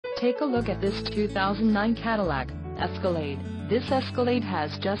take a look at this 2009 Cadillac Escalade. This Escalade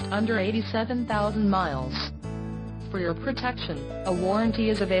has just under 87,000 miles. For your protection, a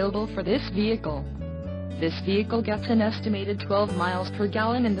warranty is available for this vehicle. This vehicle gets an estimated 12 miles per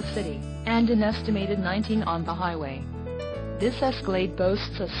gallon in the city, and an estimated 19 on the highway. This Escalade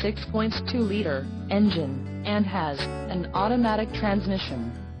boasts a 6.2-liter engine, and has an automatic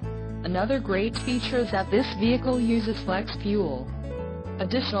transmission. Another great feature is that this vehicle uses flex fuel.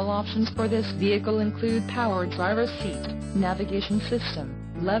 Additional options for this vehicle include power driver's seat, navigation system,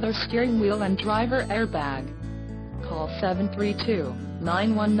 leather steering wheel and driver airbag. Call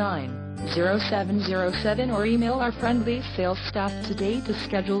 732-919-0707 or email our friendly sales staff today to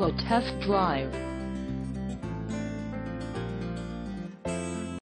schedule a test drive.